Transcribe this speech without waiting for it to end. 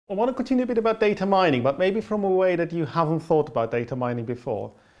I want to continue a bit about data mining, but maybe from a way that you haven't thought about data mining before.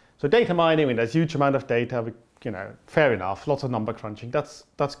 So data mining, I mean, there's a huge amount of data, fair enough, lots of number crunching, that's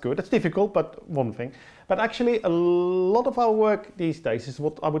good. It's difficult, but one thing. But actually, a lot of our work these days is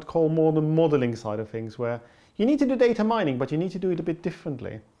what I would call more the modeling side of things, where you need to do data mining, but you need to do it a bit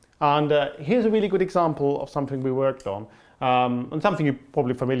differently. And here's a really good example of something we worked on, and something you're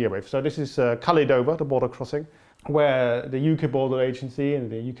probably familiar with. So this is Calais-Dover, the border crossing, where the UK Border Agency and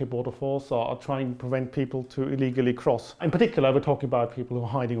the UK Border Force are trying to prevent people to illegally cross. In particular, we're talking about people who are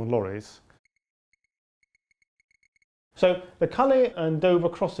hiding on lorries. So the Calais and Dover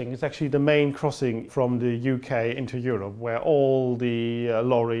crossing is actually the main crossing from the UK into Europe, where all the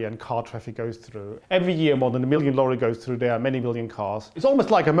lorry and car traffic goes through. Every year more than 1 million lorry goes through there, many million cars. It's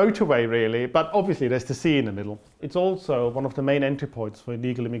almost like a motorway really, but obviously there's the sea in the middle. It's also one of the main entry points for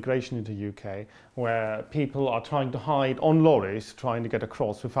illegal immigration into the UK, where people are trying to hide on lorries, trying to get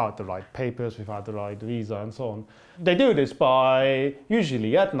across without the right papers, without the right visa and so on. They do this by,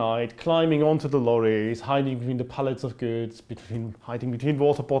 usually at night, climbing onto the lorries, hiding between the pallets of goods, hiding between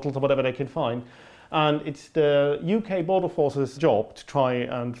water bottles or whatever they can find. And it's the UK Border Force's job to try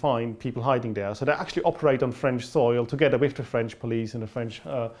and find people hiding there. So they actually operate on French soil together with the French police and the French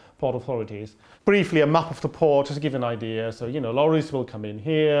port authorities. Briefly, a map of the port, just to give an idea. So, lorries will come in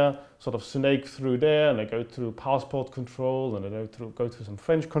here, sort of snake through there, and they go through passport control, and they go through some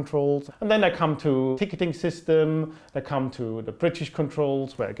French controls. And then they come to ticketing system, they come to the British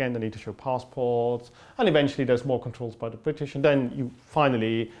controls, where again, they need to show passports. And eventually there's more controls by the British. And then you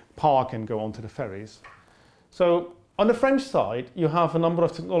finally park and go onto the ferries. So on the French side, you have a number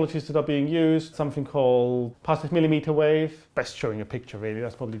of technologies that are being used, something called passive millimeter wave. Best showing a picture really,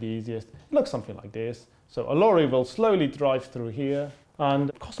 that's probably the easiest. It looks something like this. So a lorry will slowly drive through here, and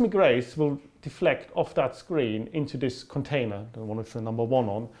cosmic rays will deflect off that screen into this container, the one with the number 1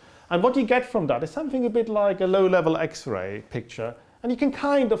 on. And what you get from that is something a bit like a low-level X-ray picture. And you can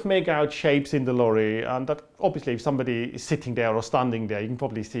kind of make out shapes in the lorry, and that obviously if somebody is sitting there or standing there, you can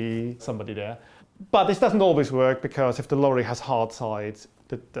probably see somebody there. But this doesn't always work, because if the lorry has hard sides,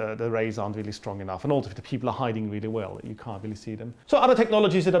 the rays aren't really strong enough. And also if the people are hiding really well, you can't really see them. So other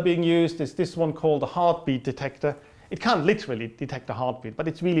technologies that are being used is this one called the Heartbeat Detector. It can't literally detect a heartbeat, but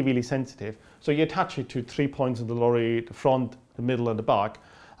it's really, really sensitive. So you attach it to 3 points in the lorry, the front, the middle and the back.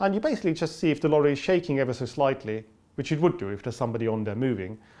 And you basically just see if the lorry is shaking ever so slightly, which it would do if there's somebody on there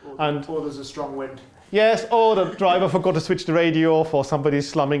moving. Or there's a strong wind. Yes, or the driver forgot to switch the radio off, or somebody's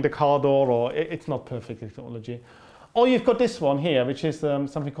slamming the car door, or it's not perfect technology. Or you've got this one here, which is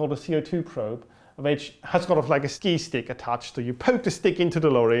something called a Co2 Probe, which has got like a ski stick attached. So you poke the stick into the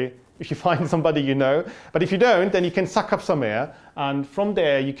lorry if you find somebody you know. But if you don't, then you can suck up some air. And from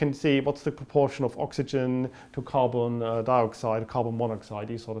there, you can see what's the proportion of oxygen to carbon dioxide, carbon monoxide,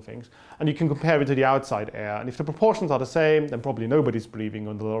 these sort of things. And you can compare it to the outside air. And if the proportions are the same, then probably nobody's breathing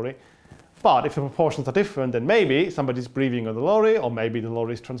on the lorry. But if the proportions are different, then maybe somebody's breathing on the lorry, or maybe the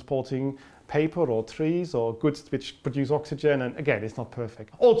lorry is transporting paper or trees or goods which produce oxygen. And again, it's not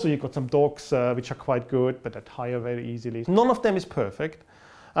perfect. Also, you've got some dogs which are quite good, but that tire very easily. None of them is perfect.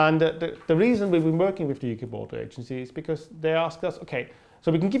 And the reason we've been working with the UK Border Agency is because they asked us, okay,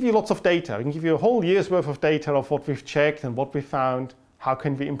 so we can give you lots of data. We can give you a whole year's worth of data of what we've checked and what we found. How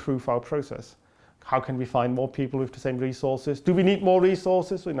can we improve our process? How can we find more people with the same resources? Do we need more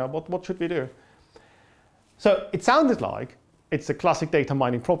resources? What should we do? So it sounded like it's a classic data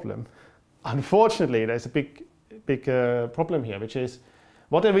mining problem. Unfortunately, there's a big problem here, which is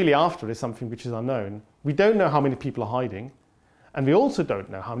what they're really after is something which is unknown. We don't know how many people are hiding, and we also don't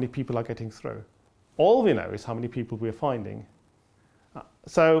know how many people are getting through. All we know is how many people we're finding.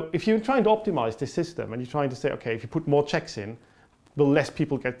 So if you're trying to optimize this system and you're trying to say, okay, if you put more checks in, will less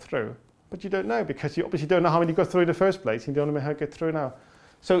people get through? But you don't know, because you obviously don't know how many got through in the first place. You don't know how to get through now.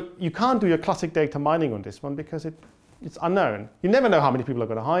 So you can't do your classic data mining on this one, because it's unknown. You never know how many people are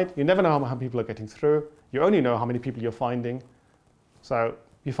going to hide. You never know how many people are getting through. You only know how many people you're finding. So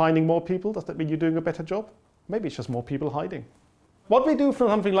you're finding more people. Does that mean you're doing a better job? Maybe it's just more people hiding. What we do for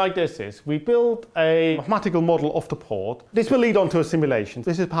something like this is we build a mathematical model of the port. This will lead on to a simulation.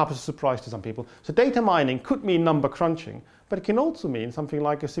 This is perhaps a surprise to some people. So data mining could mean number crunching, but it can also mean something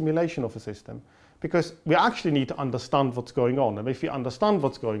like a simulation of a system, because we actually need to understand what's going on. And if we understand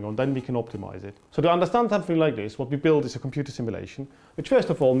what's going on, then we can optimize it. So to understand something like this, what we build is a computer simulation, which first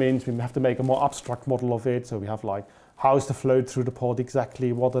of all means we have to make a more abstract model of it. So we have like, how is the flow through the port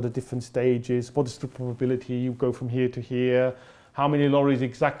exactly? What are the different stages? What is the probability you go from here to here? How many lorries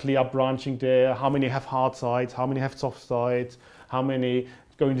exactly are branching there? How many have hard sides? How many have soft sides? How many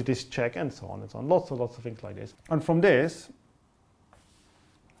go into this check? And so on and so on. Lots and lots of things like this. And from this,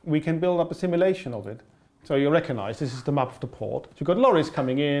 we can build up a simulation of it. So you recognize this is the map of the port. So you've got lorries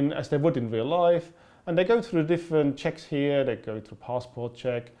coming in as they would in real life, and they go through different checks here. They go through passport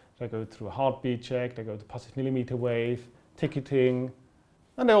check, they go through a heartbeat check, they go to pulse millimeter wave, ticketing,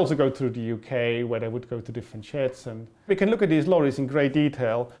 and they also go through the UK where they would go to different sheds. And we can look at these lorries in great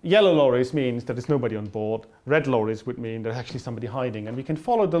detail. Yellow lorries means that there's nobody on board. Red lorries would mean there's actually somebody hiding. And we can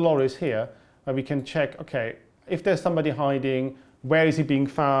follow the lorries here and we can check, okay, if there's somebody hiding, where is he being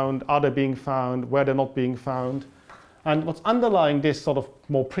found? Are they being found? Where they're not being found? And what's underlying this sort of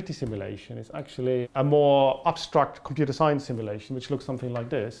more pretty simulation is actually a more abstract computer science simulation, which looks something like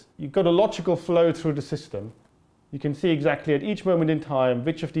this. You've got a logical flow through the system. You can see exactly at each moment in time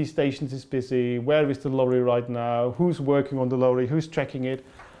which of these stations is busy, where is the lorry right now, who's working on the lorry, who's tracking it.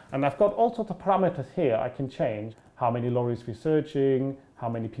 And I've got all sorts of parameters here I can change. How many lorries we're searching, how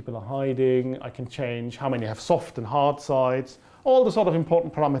many people are hiding. I can change how many have soft and hard sides, all the sort of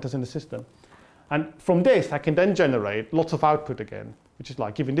important parameters in the system. And from this, I can then generate lots of output again, which is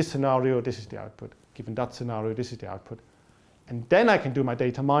like, given this scenario, this is the output. Given that scenario, this is the output. And then I can do my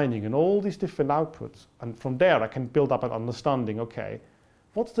data mining and all these different outputs. And from there, I can build up an understanding, okay,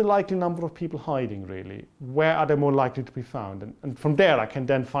 what's the likely number of people hiding really? Where are they more likely to be found? And from there, I can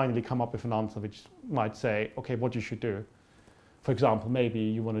then finally come up with an answer which might say, okay, what you should do. For example, maybe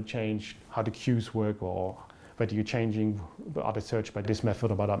you want to change how the queues work, or whether you're changing, are they searched by this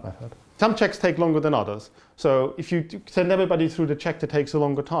method or by that method. Some checks take longer than others. So if you send everybody through the check that takes a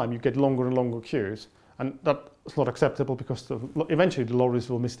longer time, you get longer and longer queues. And that's not acceptable because eventually the lorries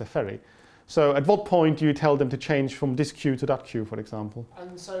will miss their ferry. So at what point do you tell them to change from this queue to that queue, for example?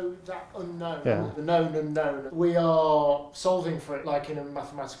 And so that unknown, the known unknown, we are solving for it like in a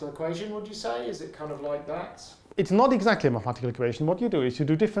mathematical equation, would you say? Is it kind of like that? It's not exactly a mathematical equation. What you do is you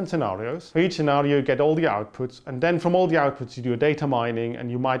do different scenarios. For each scenario, you get all the outputs, and then from all the outputs, you do a data mining,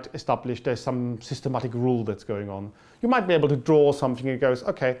 and you might establish there's some systematic rule that's going on. You might be able to draw something that goes,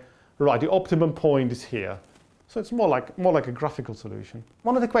 okay, right, the optimum point is here. So it's more like a graphical solution.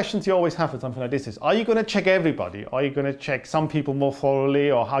 One of the questions you always have with something like this is, are you going to check everybody? Are you going to check some people more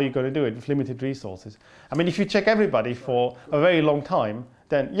thoroughly, or how are you going to do it with limited resources? I mean, if you check everybody for a very long time,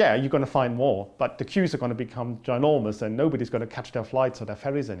 then yeah, you're going to find more, but the queues are going to become ginormous and nobody's going to catch their flights or their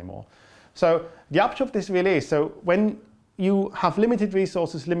ferries anymore. So the upshot of this really is, so when you have limited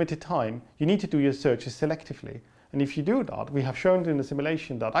resources, limited time, you need to do your searches selectively. And if you do that, we have shown in the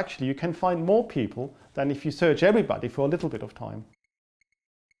simulation that actually you can find more people than if you search everybody for a little bit of time.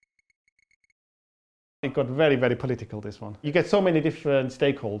 It got very, very political, this one. You get so many different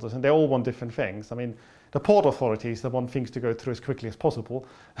stakeholders and they all want different things. I mean, the port authorities, they want things to go through as quickly as possible.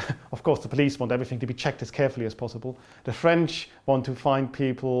 Of course, the police want everything to be checked as carefully as possible. The French want to find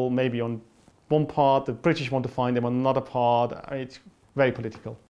people maybe on one part, the British want to find them on another part. I mean, it's very political.